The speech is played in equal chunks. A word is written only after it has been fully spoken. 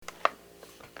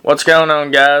What's going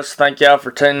on, guys? Thank y'all for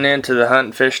tuning in to the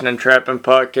Hunting, Fishing, and Trapping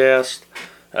podcast.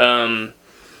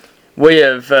 We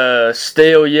have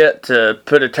still yet to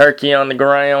put a turkey on the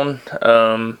ground.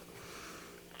 I'm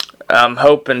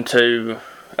hoping to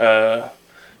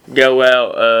go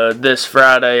out this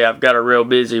Friday. I've got a real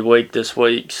busy week this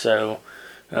week, so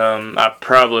I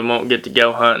probably won't get to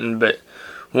go hunting, but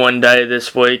one day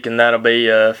this week, and that'll be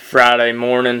Friday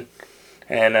morning,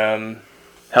 and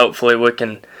hopefully we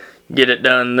can get it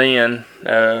done then,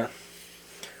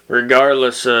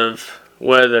 regardless of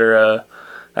whether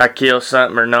I kill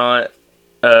something or not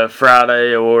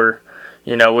Friday, or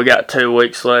we got 2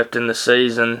 weeks left in the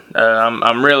season.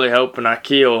 I'm really hoping I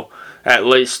kill at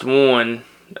least one,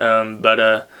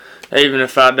 but even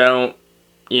if I don't,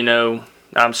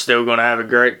 I'm still going to have a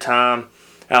great time.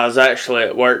 I was actually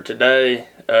at work today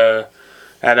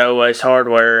at Always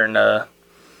Hardware, and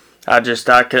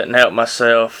I couldn't help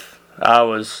myself. I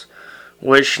was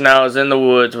wishing I was in the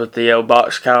woods with the old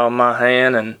box call in my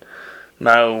hand and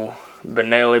my old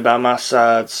Benelli by my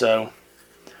side. So,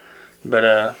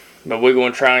 but we're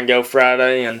gonna try and go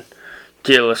Friday and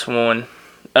kill us one.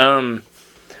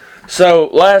 So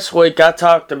last week I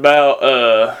talked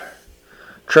about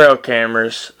trail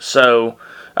cameras. So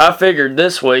I figured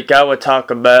this week I would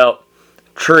talk about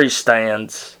tree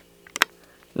stands.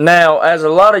 Now, as a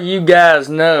lot of you guys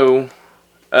know,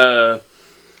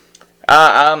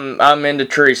 I'm into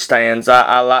tree stands.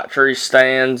 I like tree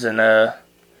stands, and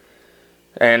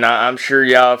I'm sure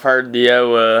y'all have heard the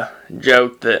old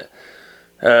joke that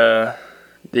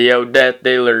the old death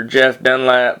dealer Jeff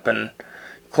Dunlap and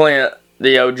Clint,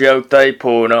 the old joke they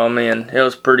pulled on me, and it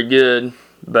was pretty good.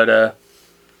 But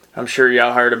I'm sure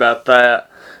y'all heard about that.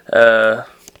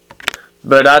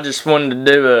 But I just wanted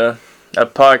to do a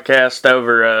podcast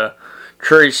over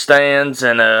tree stands,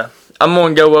 and I'm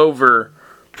gonna go over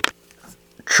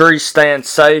tree stand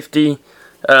safety,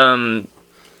 kind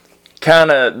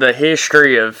of the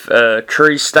history of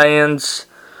tree stands,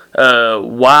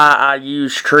 why I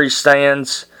use tree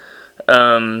stands,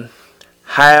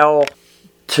 how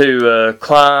to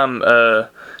climb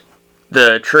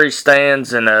the tree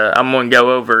stands, and I'm going to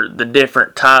go over the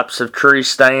different types of tree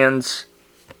stands.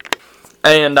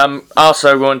 And I'm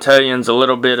also going to tell you a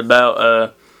little bit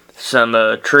about some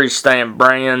tree stand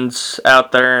brands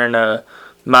out there, and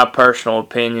my personal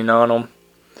opinion on them.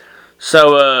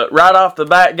 So right off the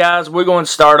bat, guys, we're going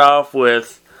to start off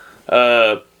with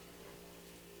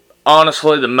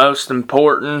honestly the most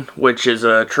important, which is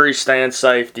tree stand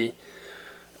safety.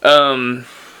 And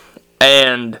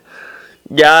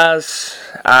guys,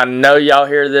 I know y'all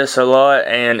hear this a lot,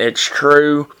 and it's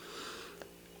true.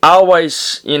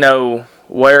 Always,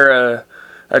 wear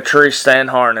a tree stand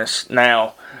harness.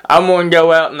 Now, I'm going to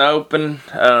go out in the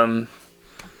open.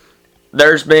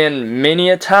 There's been many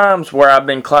a times where I've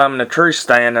been climbing a tree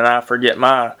stand and I forget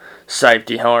my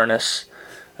safety harness.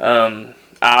 I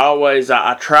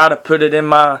try to put it in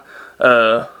my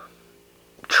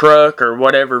truck or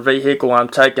whatever vehicle I'm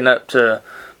taking up to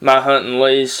my hunting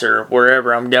lease or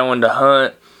wherever I'm going to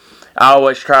hunt. I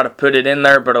always try to put it in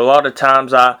there, but a lot of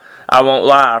times I won't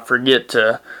lie, I forget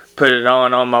to put it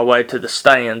on my way to the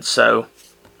stand. So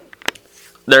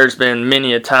there's been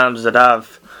many a times that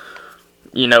I've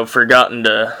forgotten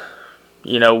to,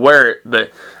 wear it.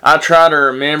 But I try to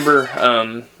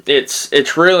remember.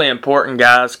 It's really important,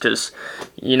 guys, because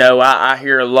I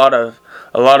hear a lot of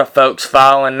folks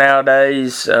falling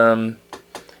nowadays.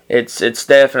 It's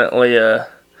definitely a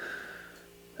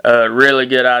really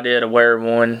good idea to wear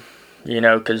one,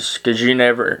 because you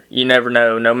never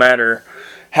know. No matter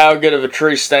how good of a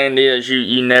tree stand is,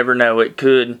 you never know. It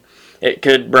could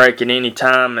break at any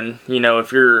time, and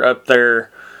if you're up there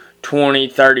 20,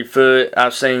 30 foot.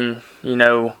 I've seen,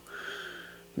 being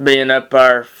up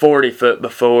there 40 foot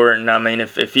before, and I mean,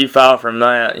 if you fall from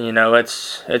that,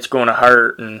 it's going to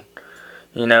hurt, and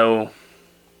you don't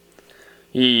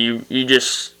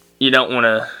want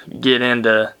to get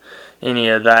into any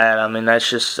of that. I mean,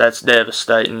 that's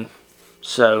devastating.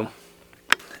 So,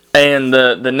 and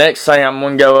the next thing I'm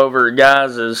going to go over,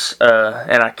 guys, is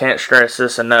and I can't stress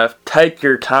this enough: take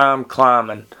your time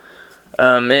climbing.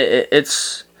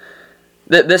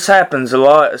 This happens a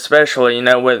lot, especially,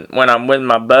 when I'm with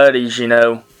my buddies,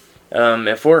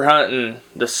 if we're hunting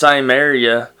the same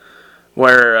area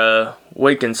where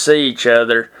we can see each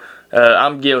other,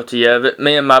 I'm guilty of it.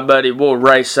 Me and my buddy will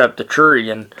race up the tree,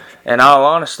 and in all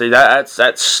honesty,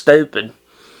 that's stupid.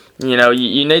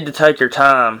 You need to take your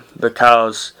time,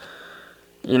 because,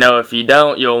 if you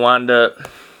don't, you'll wind up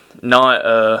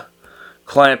not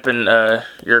clamping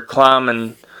your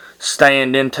climbing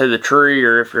stand into the tree,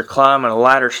 or if you're climbing a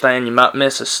ladder stand, you might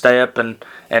miss a step and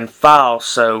and file.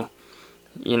 So,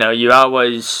 you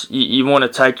always, you want to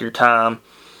take your time.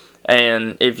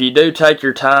 And if you do take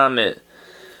your time, it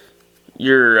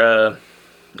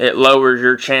lowers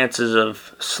your chances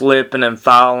of slipping and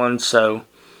falling. So,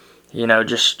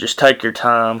 just take your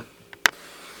time.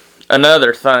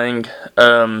 Another thing,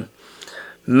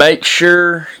 make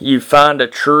sure you find a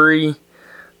tree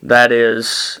that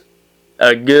is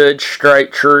a good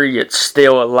straight tree. It's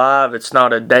still alive. It's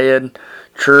not a dead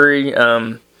tree.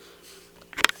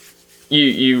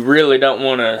 You really don't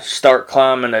want to start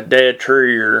climbing a dead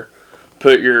tree or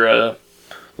put your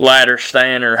ladder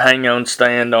stand or hang on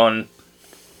stand on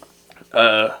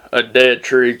a dead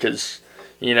tree, because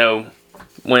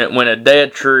when a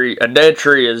dead tree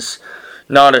is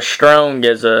not as strong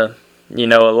as a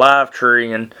live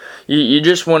tree, and you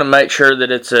just want to make sure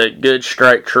that it's a good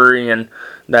straight tree and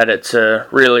that it's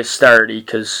really sturdy,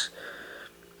 because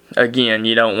again,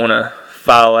 you don't want to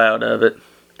fall out of it.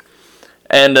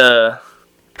 And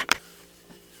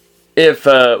if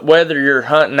whether you're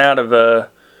hunting out of a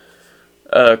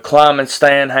climbing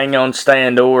stand, hang on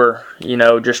stand, or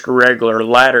just a regular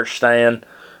ladder stand,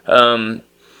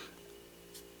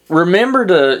 remember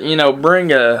to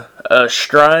bring a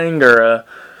string or a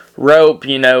rope,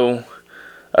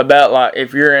 about like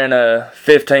if you're in a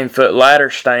 15-foot ladder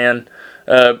stand,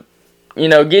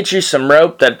 get you some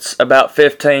rope that's about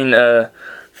 15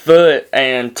 foot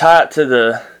and tie it to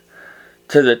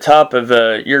the top of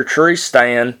your tree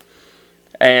stand,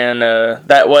 and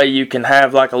that way you can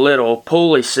have like a little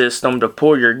pulley system to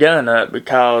pull your gun up,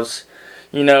 because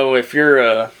if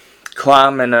you're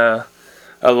climbing a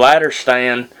ladder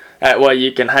stand, that way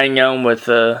you can hang on with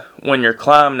when you're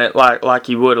climbing it like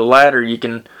you would a ladder. You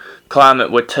can climb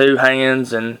it with two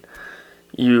hands, and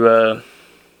you're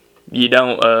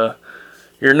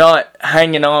not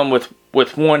hanging on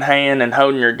with one hand and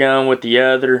holding your gun with the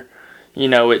other.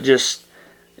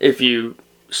 If you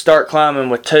start climbing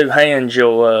with two hands,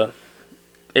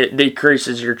 it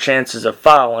decreases your chances of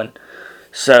falling.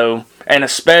 So, and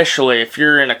especially if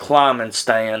you're in a climbing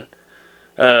stand,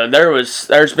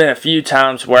 there's been a few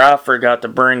times where I forgot to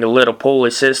bring a little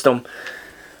pulley system,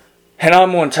 and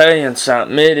I'm gonna tell you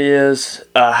something. It is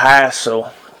a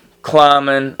hassle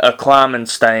climbing a climbing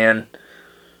stand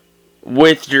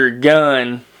with your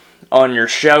gun on your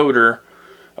shoulder,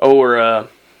 or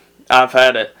I've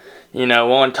had it,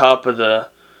 on top of the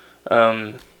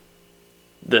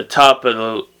top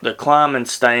of the climbing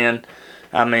stand.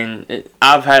 I mean,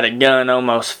 I've had a gun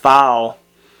almost fall,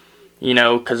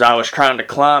 because I was trying to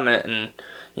climb it, and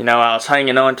I was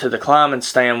hanging on to the climbing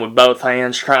stand with both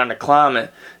hands trying to climb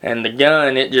it, and the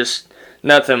gun,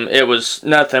 nothing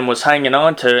was hanging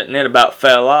on to it, and it about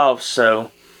fell off.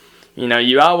 So,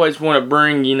 you always want to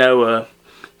bring,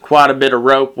 quite a bit of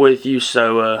rope with you,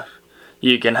 so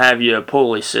you can have you a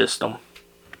pulley system.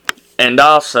 And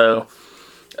also,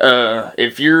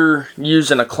 if you're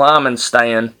using a climbing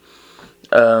stand,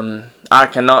 I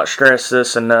cannot stress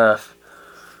this enough.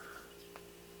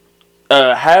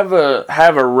 Have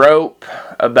a rope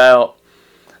about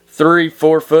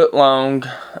 3-4 foot long.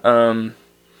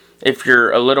 If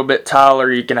you're a little bit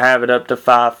taller, you can have it up to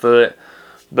 5 foot.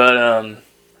 But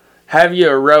have you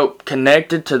a rope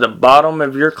connected to the bottom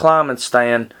of your climbing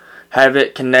stand. Have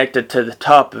it connected to the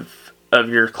top of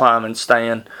your climbing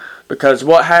stand. Because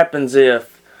what happens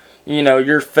if,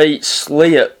 your feet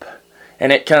slip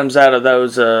and it comes out of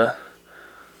those, the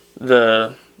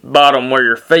bottom where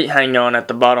your feet hang on at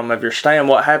the bottom of your stand.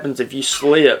 What happens if you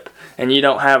slip and you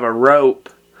don't have a rope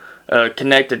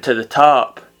connected to the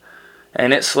top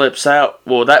and it slips out?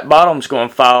 Well, that bottom's going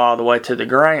to fall all the way to the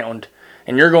ground,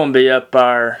 and you're going to be up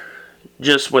there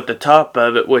just with the top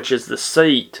of it, which is the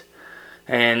seat,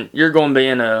 and you're going to be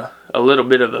in a little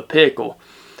bit of a pickle.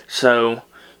 So,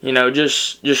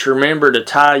 just remember to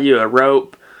tie you a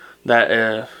rope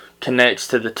that connects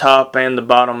to the top and the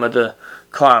bottom of the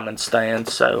climbing stand.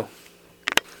 So,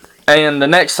 and the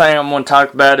next thing I'm going to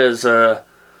talk about is the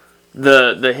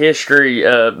history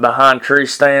behind tree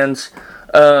stands.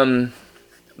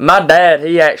 My dad,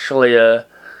 he actually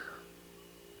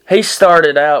he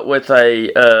started out with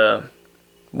a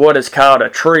what is called a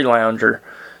tree lounger.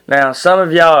 Now, some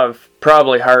of y'all have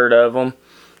probably heard of them.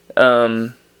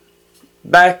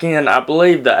 Back in, I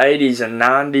believe, the 80s and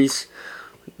 90s,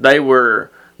 they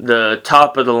were the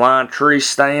top of the line tree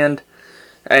stand.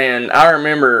 And I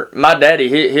remember my daddy,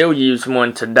 he'll use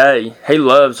one today. He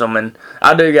loves them, and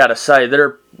I do gotta say,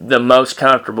 they're the most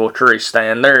comfortable tree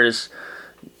stand. There is,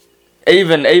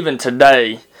 even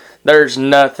today, there's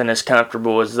nothing as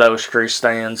comfortable as those tree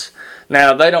stands.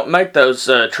 Now, they don't make those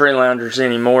tree loungers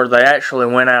anymore. They actually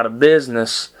went out of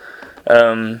business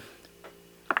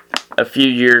a few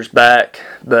years back,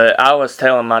 but I was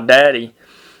telling my daddy,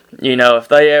 if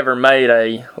they ever made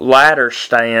a ladder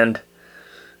stand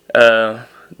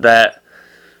that,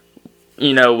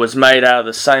 was made out of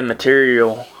the same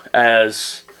material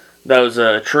as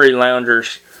those tree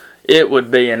loungers, it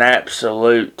would be an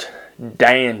absolute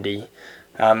dandy.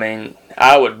 I mean,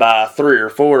 I would buy 3 or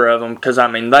 4 of them because,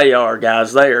 they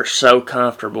are so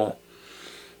comfortable.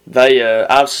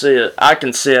 I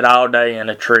can sit all day in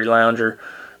a tree lounger,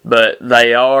 but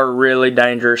they are really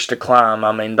dangerous to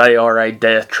climb. They are a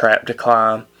death trap to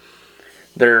climb.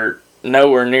 They're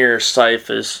nowhere near as safe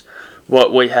as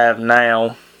what we have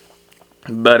now.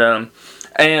 But,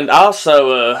 and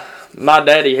also, my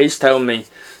daddy, he's told me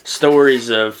stories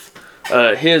of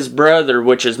his brother,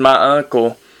 which is my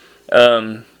uncle,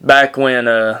 back when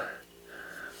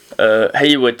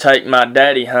he would take my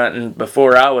daddy hunting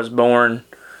before I was born.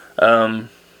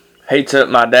 He took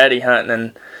my daddy hunting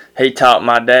and he taught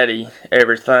my daddy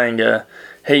everything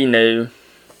he knew.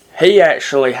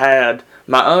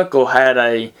 My uncle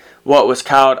had what was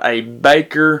called a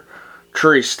Baker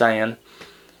tree stand,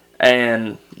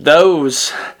 and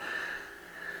those,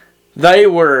 they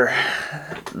were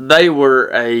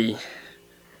a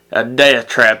death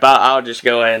trap. I'll just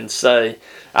go ahead and say,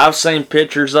 I've seen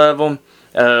pictures of them.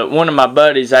 One of my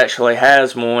buddies actually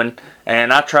has one,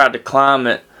 and I tried to climb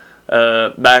it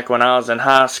back when I was in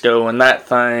high school, and that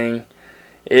thing,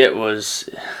 it was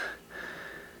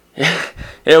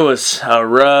a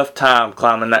rough time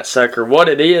climbing that sucker. What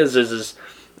it is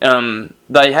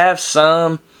they have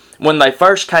some, when they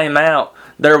first came out,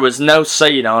 there was no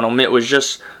seat on them. It was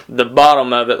just the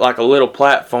bottom of it, like a little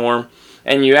platform,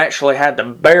 and you actually had to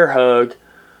bear hug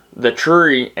the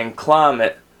tree and climb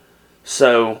it.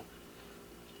 So,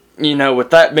 with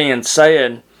that being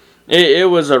said, it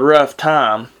was a rough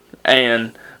time.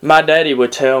 And my daddy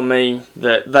would tell me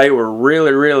that they were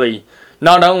really, really,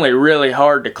 not only really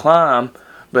hard to climb,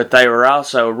 but they were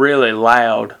also really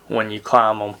loud when you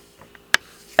climb them.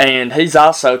 And he's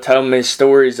also told me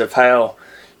stories of how,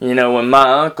 when my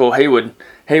uncle, he would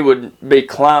be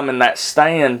climbing that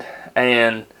stand,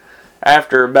 and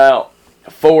after about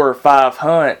 4 or 5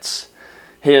 hunts,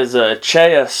 his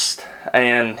chest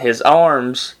and his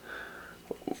arms,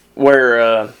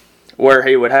 where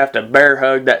he would have to bear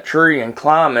hug that tree and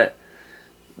climb it,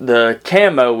 the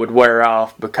camo would wear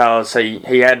off because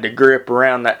he had to grip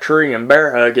around that tree and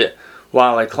bear hug it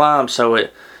while he climbed, so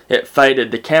it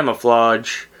faded the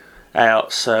camouflage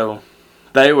out. So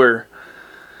they're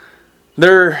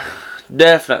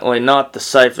definitely not the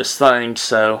safest thing.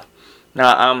 So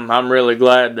I'm really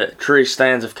glad that tree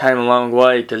stands have came a long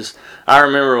way, because I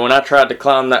remember when I tried to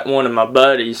climb that one of my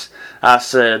buddies, I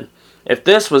said, if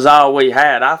this was all we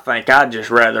had, I think I'd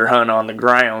just rather hunt on the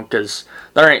ground, because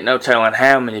there ain't no telling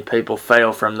how many people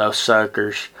fell from those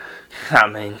suckers.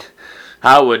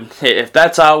 I would, if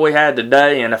that's all we had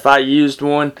today, and if I used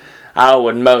one, I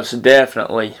would most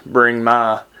definitely bring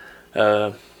my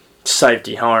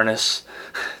safety harness.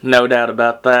 No doubt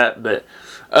about that. But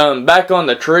back on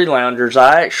the tree loungers,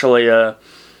 I actually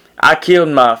I killed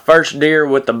my first deer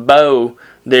with a bow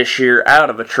this year out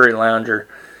of a tree lounger,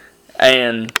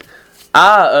 and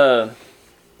I've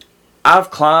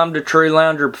climbed a tree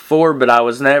lounger before, but I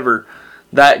was never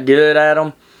that good at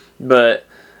them. But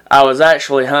I was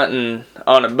actually hunting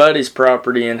on a buddy's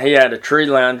property, and he had a tree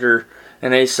lounger,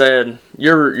 and he said,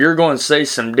 "You're going to see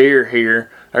some deer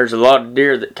here. There's a lot of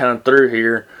deer that come through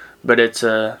here, but it's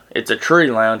a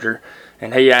tree lounger."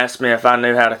 And he asked me if I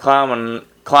knew how to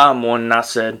climb one, and I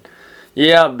said,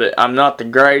 "Yeah, but I'm not the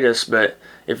greatest. But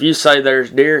if you say there's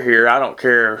deer here, I don't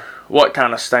care what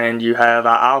kind of stand you have,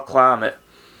 I'll climb it."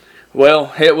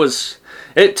 Well,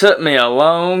 it took me a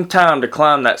long time to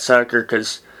climb that sucker,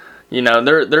 because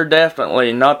they're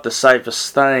definitely not the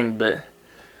safest thing,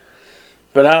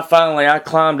 but I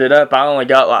climbed it up. I only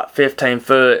got like 15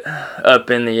 foot up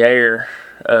in the air,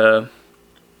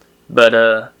 but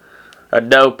a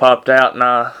doe popped out and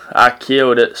I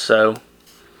killed it. So,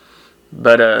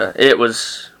 but it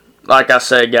was, like I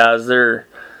said, guys, they're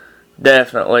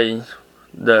definitely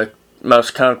the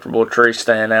most comfortable tree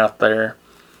stand out there.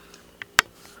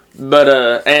 But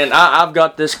and I've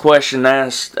got this question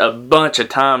asked a bunch of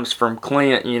times from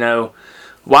Clint.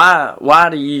 Why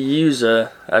do you use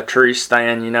a tree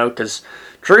stand? Because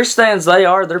tree stands,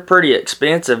 they're pretty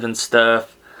expensive and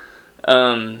stuff.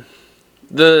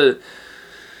 The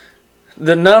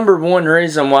number one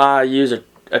reason why I use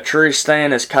a tree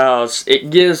stand is because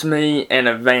it gives me an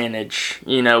advantage.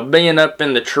 Being up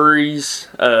in the trees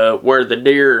where the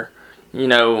deer,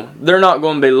 they're not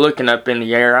going to be looking up in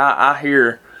the air. I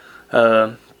hear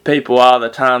people all the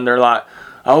time, they're like,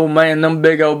 "Oh man, them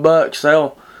big old bucks,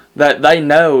 they'll that they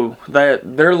know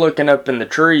that they're looking up in the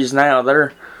trees now.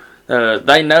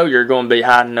 They know you're going to be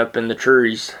hiding up in the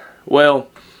trees. Well,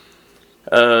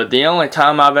 the only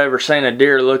time I've ever seen a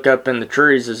deer look up in the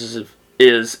trees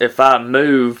is if I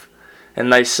move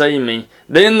and they see me.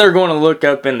 Then they're going to look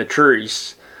up in the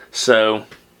trees. So,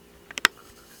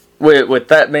 with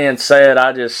that being said,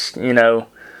 I just,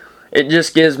 it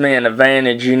just gives me an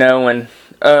advantage, and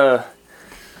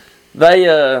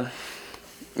they,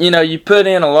 you put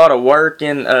in a lot of work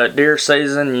in deer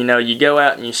season. You go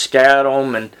out and you scout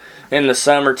them, and in the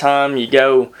summertime you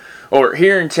go, or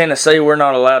here in Tennessee we're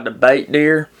not allowed to bait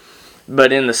deer,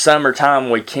 but in the summertime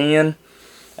we can.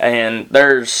 And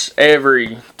there's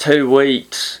every 2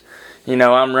 weeks,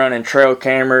 I'm running trail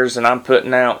cameras and I'm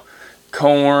putting out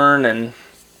corn and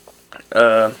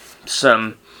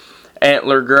some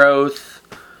antler growth,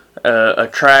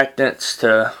 attractants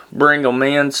to bring them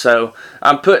in. So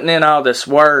I'm putting in all this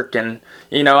work, and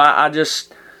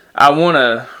I want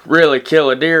to really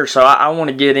kill a deer, so I want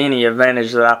to get any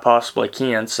advantage that I possibly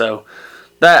can. So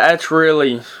that's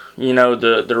really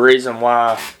the reason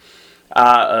why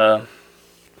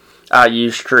I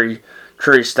use tree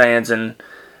stands. And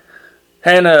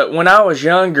when I was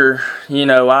younger,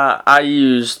 I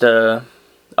used a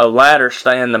ladder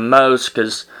stand the most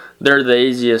because they're the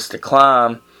easiest to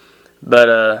climb.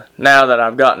 But now that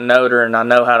I've gotten older and I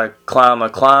know how to climb a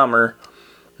climber,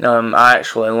 I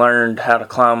actually learned how to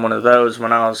climb one of those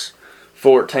when I was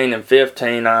 14 and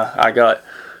 15. I got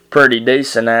pretty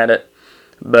decent at it.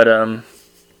 But I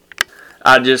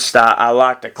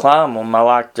like to climb them. I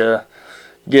like to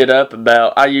get up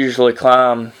I usually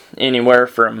climb anywhere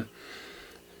from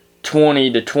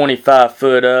 20 to 25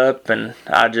 foot up, and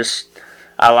I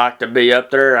like to be up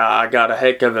there. I got a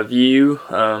heck of a view,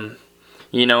 and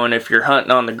if you're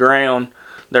hunting on the ground,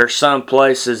 there's some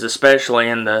places, especially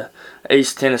in the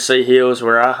East Tennessee hills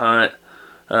where I hunt,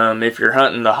 if you're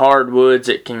hunting the hardwoods,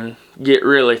 it can get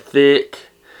really thick.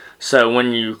 So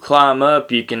when you climb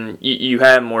up, you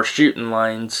have more shooting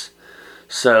lanes.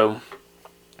 So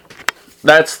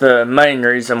that's the main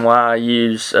reason why I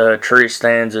use tree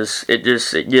stands. Is it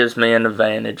gives me an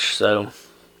advantage. So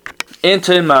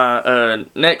into my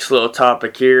next little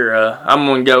topic here, I'm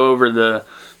going to go over the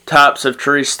types of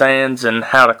tree stands and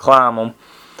how to climb them.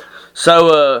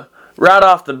 So right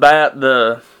off the bat,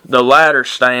 the ladder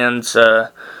stands,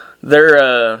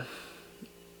 they're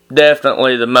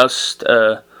definitely the most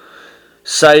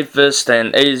safest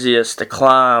and easiest to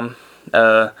climb.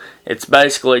 It's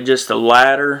basically just a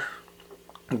ladder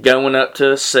going up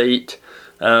to a seat.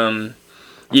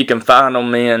 You can find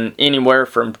them in anywhere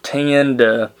from 10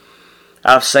 to,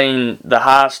 I've seen, the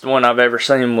highest one I've ever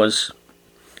seen was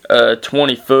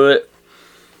 20 foot.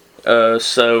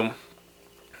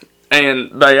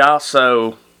 And they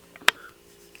also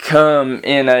come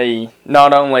in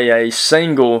not only a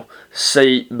single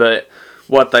seat, but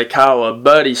what they call a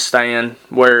buddy stand,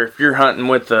 where if you're hunting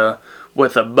with a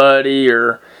buddy,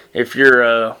 or if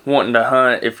you're wanting to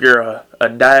hunt, if you're a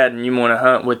dad and you want to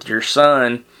hunt with your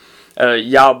son,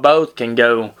 y'all both can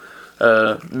go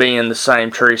be in the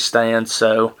same tree stand.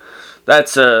 So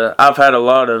that's I've had a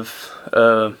lot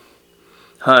of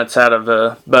hunts out of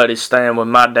a buddy stand with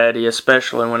my daddy,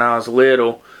 especially when I was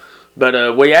little.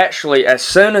 But we actually, as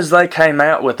soon as they came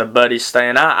out with a buddy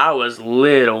stand, I was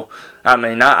little. I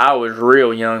mean, I was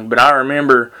real young, but I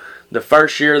remember the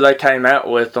first year they came out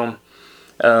with them,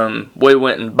 we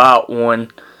went and bought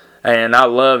one, and I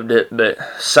loved it. But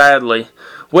sadly,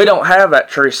 we don't have that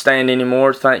tree stand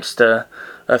anymore, thanks to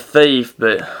a thief.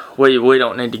 But we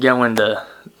don't need to go into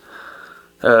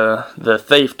the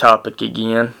thief topic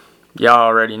again. Y'all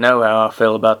already know how I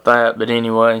feel about that. But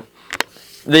anyway,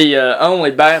 the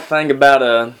only bad thing about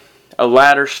a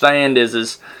ladder stand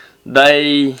is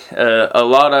they a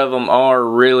lot of them are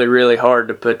really, really hard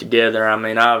to put together. I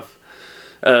mean, I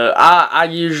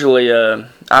usually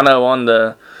I know on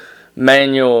the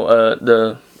manual,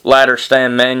 the ladder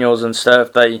stand manuals and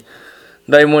stuff, they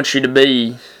want you to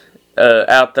be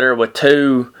out there with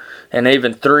 2 and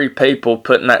even 3 people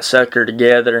putting that sucker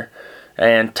together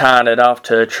and tying it off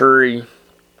to a tree.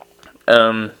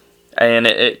 And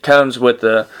it comes with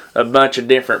a bunch of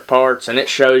different parts, and it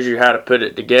shows you how to put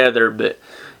it together. But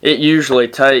it usually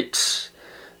takes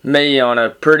me, on a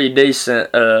pretty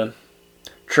decent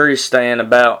tree stand,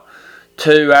 about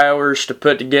 2 hours to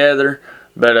put together.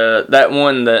 But that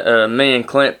one that me and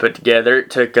Clint put together,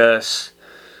 it took us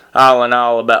all in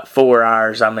all about 4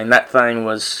 hours. I mean, that thing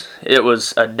was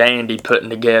a dandy putting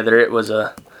together. It was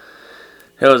a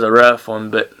rough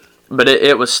one, but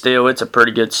it's a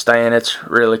pretty good stand. It's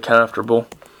really comfortable.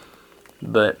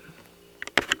 But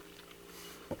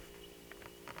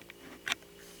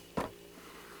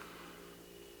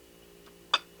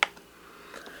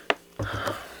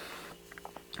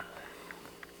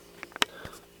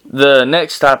The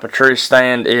next type of tree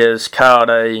stand is called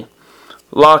a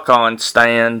lock-on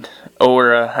stand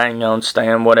or a hang-on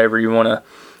stand, whatever you want to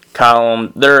call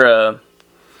them.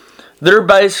 They're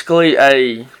basically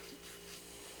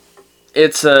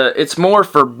it's more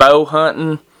for bow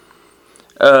hunting.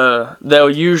 They'll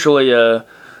usually you'll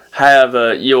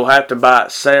have to buy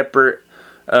it separate.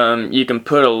 You can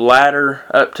put a ladder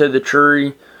up to the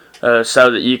tree so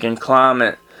that you can climb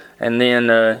it, and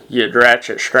then you'd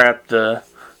ratchet strap the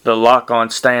lock-on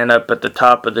stand up at the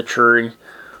top of the tree.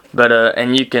 But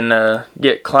and you can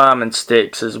get climbing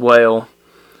sticks as well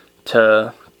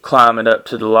to climb it up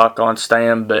to the lock-on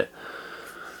stand. But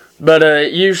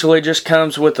it usually just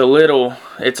comes with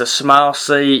it's a small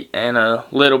seat and a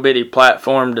little bitty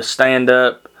platform to stand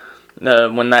up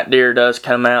when that deer does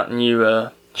come out and you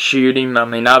shoot him. I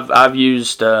mean, I've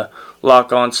used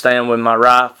lock-on stand with my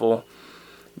rifle.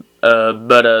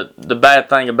 But the bad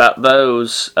thing about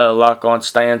those lock-on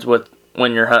stands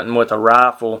when you're hunting with a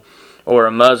rifle or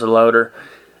a muzzleloader,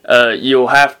 you'll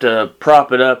have to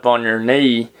prop it up on your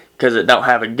knee because it don't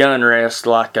have a gun rest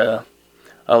like a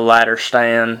ladder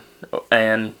stand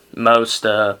and most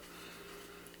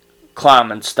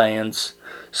climbing stands.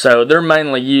 So they're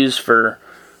mainly used for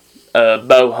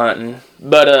bow hunting.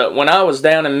 But when I was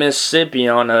down in Mississippi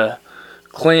on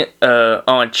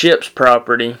Chip's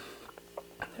property,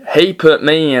 he put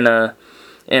me in a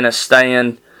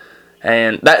stand,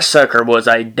 and that sucker was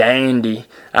a dandy.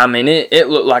 I mean, it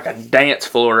looked like a dance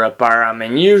floor up there. I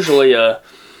mean, usually a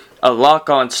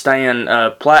lock-on stand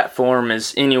platform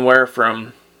is anywhere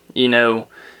from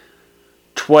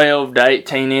 12 to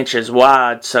 18 inches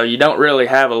wide, so you don't really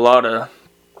have a lot of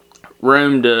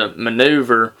room to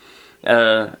maneuver.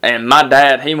 And my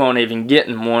dad, he won't even get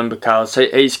in one because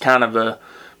he's kind of a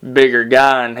bigger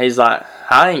guy, and he's like,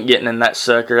 I ain't getting in that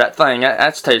sucker. That thing,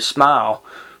 that's too small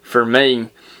for me.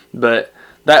 But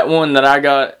that one that I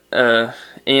got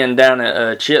in down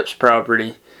at Chip's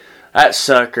property, that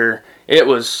sucker, it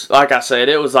was, like I said,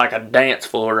 it was like a dance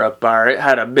floor up there. It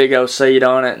had a big old seat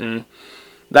on it, and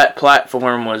that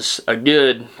platform was a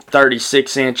good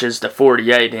 36 inches to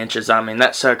 48 inches. I mean,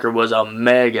 that sucker was a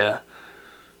mega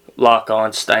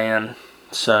lock-on stand.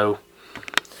 So,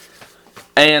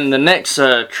 and the next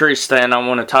tree stand I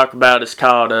want to talk about is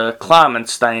called climbing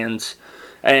stands,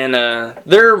 and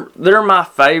they're my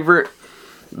favorite,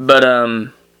 but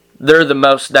they're the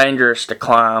most dangerous to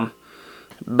climb.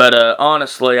 But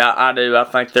honestly, I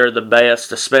think they're the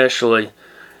best, especially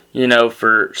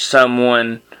for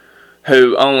someone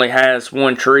who only has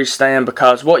one tree stand,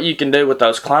 because what you can do with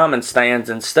those climbing stands,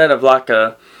 instead of like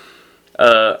a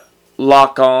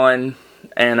lock-on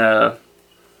and a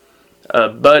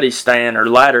buddy stand or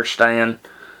ladder stand,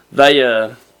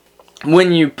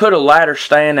 when you put a ladder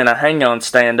stand and a hang-on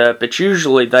stand up, it's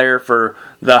usually there for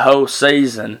the whole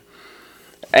season.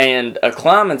 And a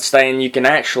climbing stand, you can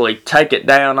actually take it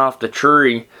down off the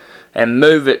tree and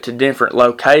move it to different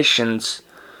locations,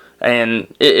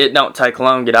 and it don't take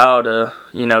long at all to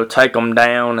take them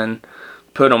down and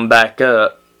put them back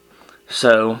up.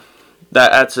 So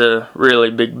that's a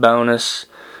really big bonus.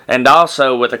 And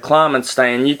also with a climbing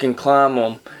stand, you can climb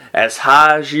them as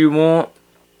high as you want.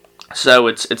 So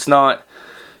it's not,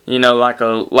 like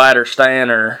a ladder stand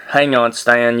or hang-on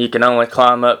stand. You can only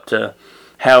climb up to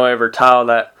however tall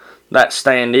that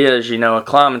stand is. A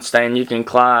climbing stand, you can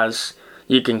climb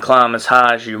as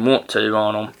high as you want to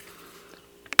on them.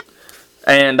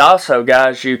 And also,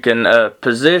 guys, you can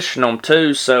position them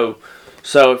too. So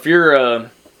if you're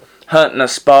hunting a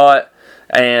spot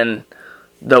and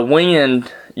the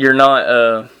wind, you're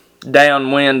not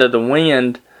downwind of the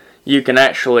wind, you can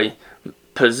actually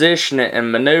position it and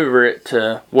maneuver it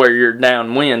to where you're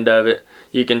downwind of it.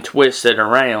 You can twist it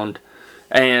around.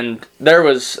 And there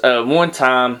was one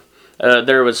time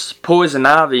there was poison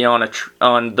ivy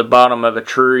on the bottom of a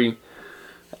tree,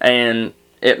 and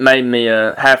it made me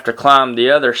have to climb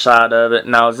the other side of it.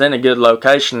 And I was in a good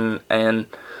location, and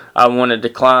I wanted to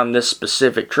climb this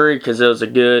specific tree because it was a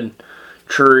good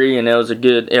tree, and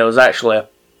it was actually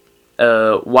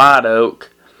a white oak,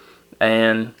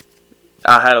 and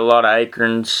I had a lot of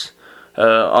acorns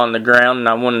on the ground, and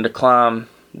I wanted to climb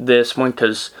this one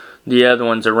because the other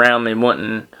ones around me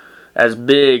wasn't as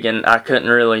big, and I couldn't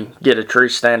really get a tree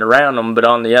stand around them. But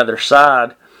on the other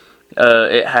side,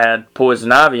 it had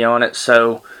poison ivy on it,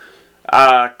 so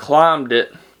I climbed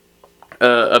it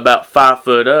about 5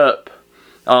 foot up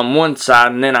on one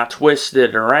side, and then I twisted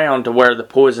it around to where the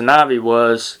poison ivy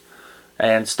was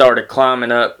and started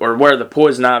climbing up, or where the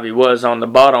poison ivy was on the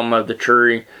bottom of the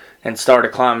tree, and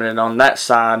started climbing it on that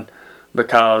side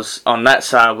because on that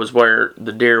side was where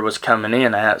the deer was coming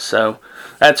in at. So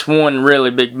that's one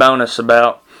really big bonus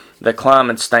about the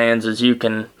climbing stands, is you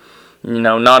can,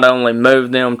 not only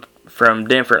move them from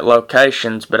different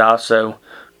locations, but also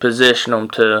position them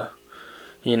to,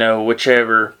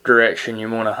 whichever direction you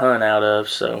want to hunt out of.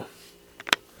 So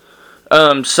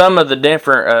some of the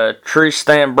different tree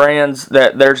stand brands,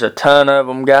 that there's a ton of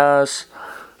them, guys.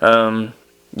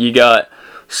 You got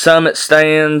Summit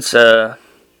stands,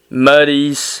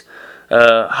 Muddies,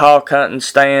 hawk hunting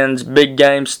stands, big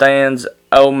game stands,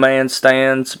 old man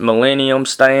stands, Millennium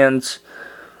stands.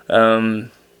 Game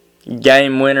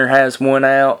Winner has one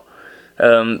out.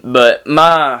 But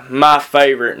my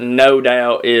favorite, no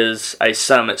doubt, is a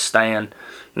Summit stand.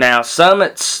 Now,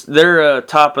 Summits, they're a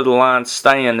top of the line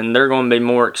stand, and they're going to be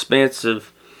more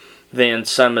expensive than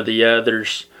some of the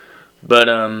others. But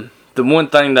the one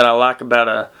thing that I like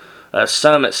about a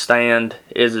Summit stand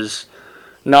is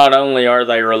not only are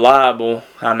they reliable.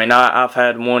 I mean, I've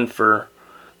had one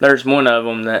there's one of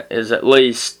them that is at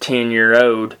least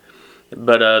 10-year-old,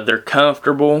 but they're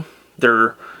comfortable.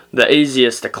 They're the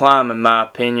easiest to climb, in my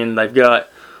opinion. They've got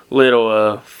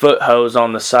little footholds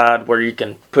on the side where you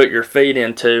can put your feet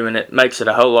into, and it makes it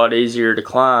a whole lot easier to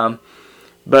climb.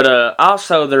 But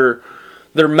also they're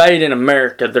made in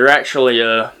America. They're actually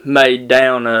made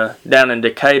down in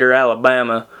Decatur,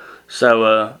 Alabama.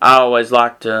 So I always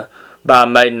like to buy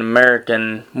Made in America.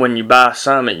 And when you buy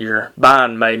Summit, you're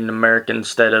buying Made in America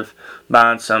instead of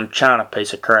buying some China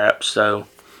piece of crap. So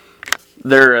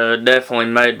they're definitely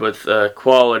made with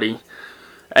quality.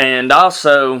 And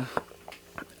also,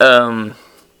 to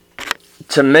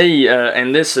me,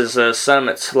 and this is a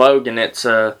Summit slogan, it's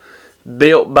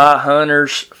built by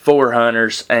hunters for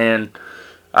hunters, and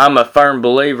I'm a firm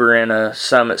believer in a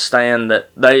Summit stand that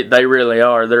they really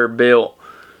are. They're built,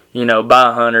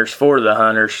 by hunters for the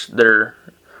hunters. They're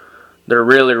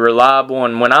really reliable,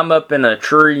 and when I'm up in a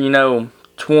tree,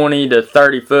 20 to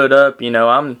 30 foot up,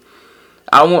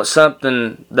 I want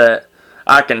something that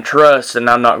I can trust and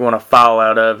I'm not going to fall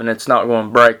out of, and it's not going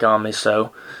to break on me.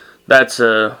 So that's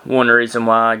one reason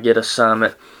why I get a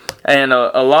Summit. And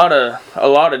a lot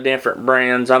of different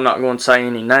brands. I'm not going to say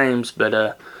any names,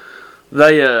 but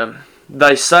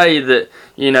they say that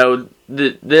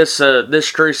this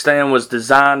tree stand was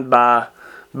designed by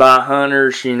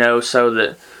hunters, so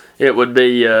that it would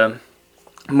be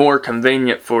more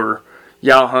convenient for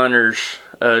y'all hunters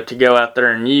to go out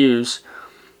there and use.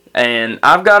 And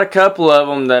I've got a couple of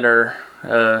them that are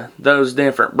those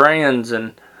different brands,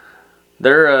 and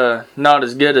they're not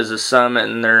as good as a Summit,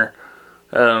 and they're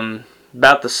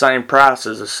about the same price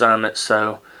as a Summit.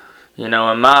 So, in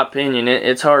my opinion,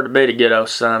 it's hard to beat a good old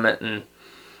Summit. And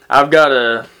I've got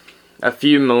a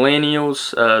few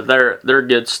Millennials. They're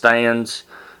good stands.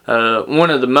 One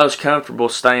of the most comfortable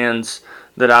stands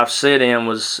that I've sit in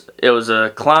was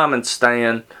a climbing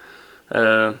stand.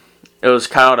 It was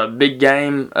called a big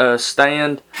game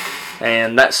stand,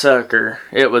 and that sucker,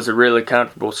 it was a really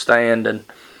comfortable stand, and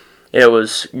it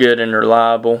was good and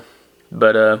reliable.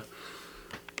 But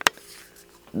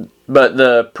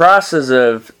the prices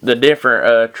of the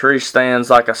different tree stands,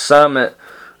 like a Summit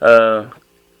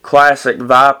Classic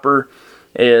Viper,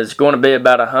 is going to be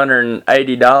about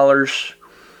 $180.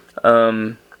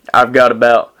 I've got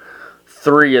about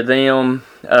 3 of them.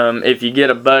 If you get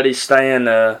a buddy stand,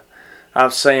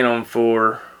 I've seen them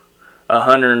for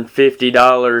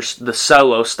 $150. The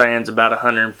solo stand's about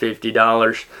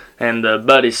 $150, and the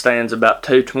buddy stand's about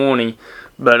 $220.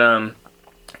 But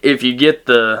if you get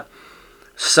the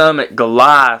Summit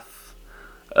Goliath,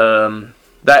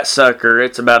 that sucker,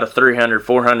 it's about a $300,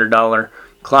 $400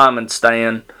 climbing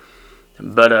stand.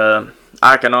 But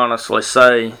I can honestly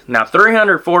say, now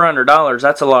 $300, $400,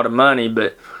 that's a lot of money,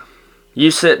 but you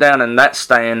sit down in that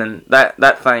stand, and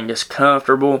that thing is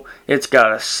comfortable. It's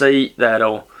got a seat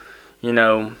that'll,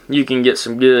 you can get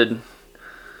some good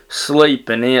sleep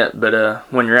in it. But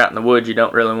when you're out in the woods, you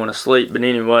don't really want to sleep. But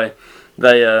anyway,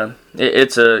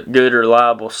 it's a good,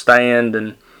 reliable stand,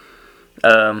 and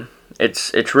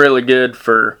it's really good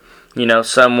for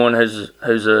someone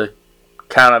who's a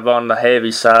kind of on the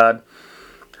heavy side.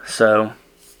 So.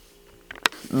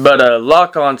 But a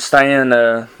lock-on stand,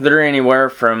 they're anywhere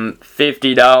from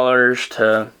 $50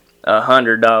 to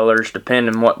 $100,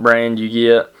 depending what brand you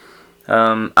get.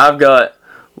 I've got,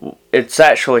 it's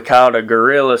actually called a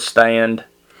Gorilla stand.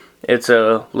 It's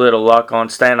a little lock-on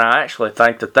stand. I actually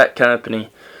think that company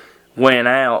went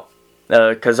out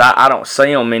because I don't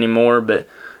see them anymore, but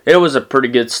it was a pretty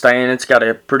good stand. It's got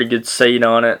a pretty good seat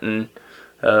on it, and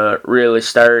really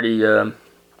sturdy.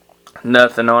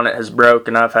 Nothing on it has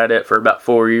broken. I've had it for about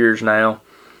 4 years now.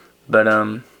 But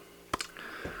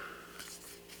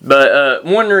But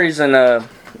one reason I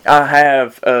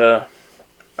have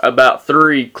about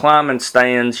 3 climbing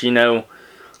stands,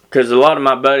 because a lot of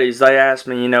my buddies, they ask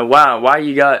me, why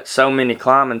you got so many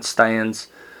climbing stands,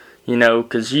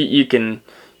 because you can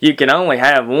only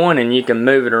have one and you can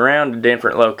move it around to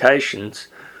different locations.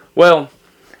 Well,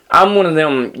 I'm one of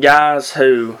them guys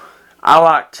who I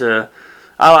like to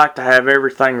have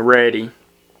everything ready.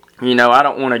 I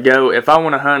don't want to go, if I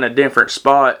want to hunt a different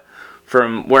spot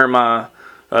from where my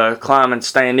climbing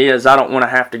stand is, I don't want to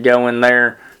have to go in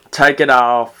there, take it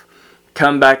off,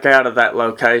 come back out of that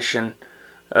location,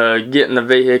 get in the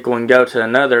vehicle and go to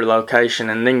another location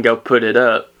and then go put it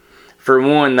up. For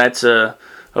one, that's a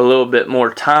little bit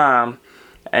more time,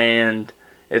 and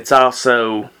it's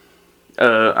also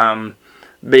I'm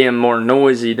being more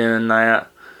noisy doing that.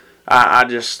 I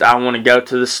want to go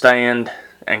to the stand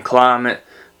and climb it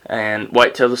and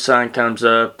wait till the sun comes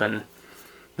up, and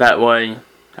that way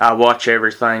I watch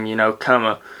everything,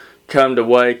 come to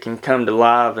wake and come to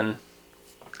live, and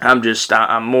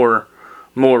I'm more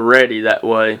ready that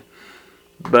way.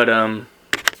 But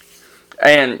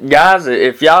and guys,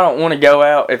 if y'all don't want to go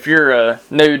out, if you're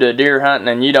new to deer hunting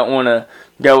and you don't want to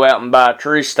go out and buy a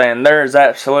tree stand, there is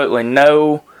absolutely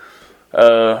no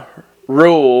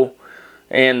rule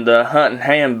in the hunting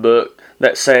handbook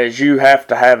that says you have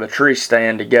to have a tree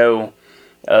stand to go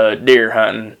deer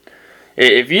hunting.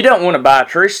 If you don't want to buy a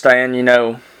tree stand, you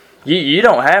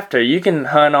don't have to. You can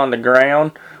hunt on the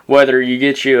ground, whether you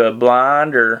get you a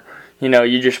blind or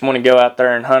you just want to go out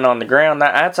there and hunt on the ground.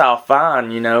 That's all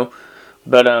fine,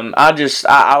 But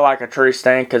I like a tree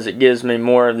stand because it gives me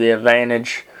more of the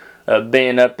advantage of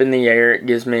being up in the air. It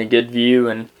gives me a good view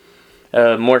and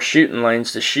more shooting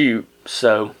lanes to shoot.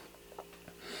 So,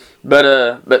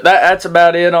 but that's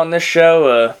about it on this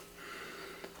show.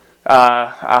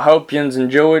 I hope you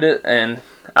enjoyed it, and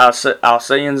I'll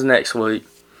see you next week.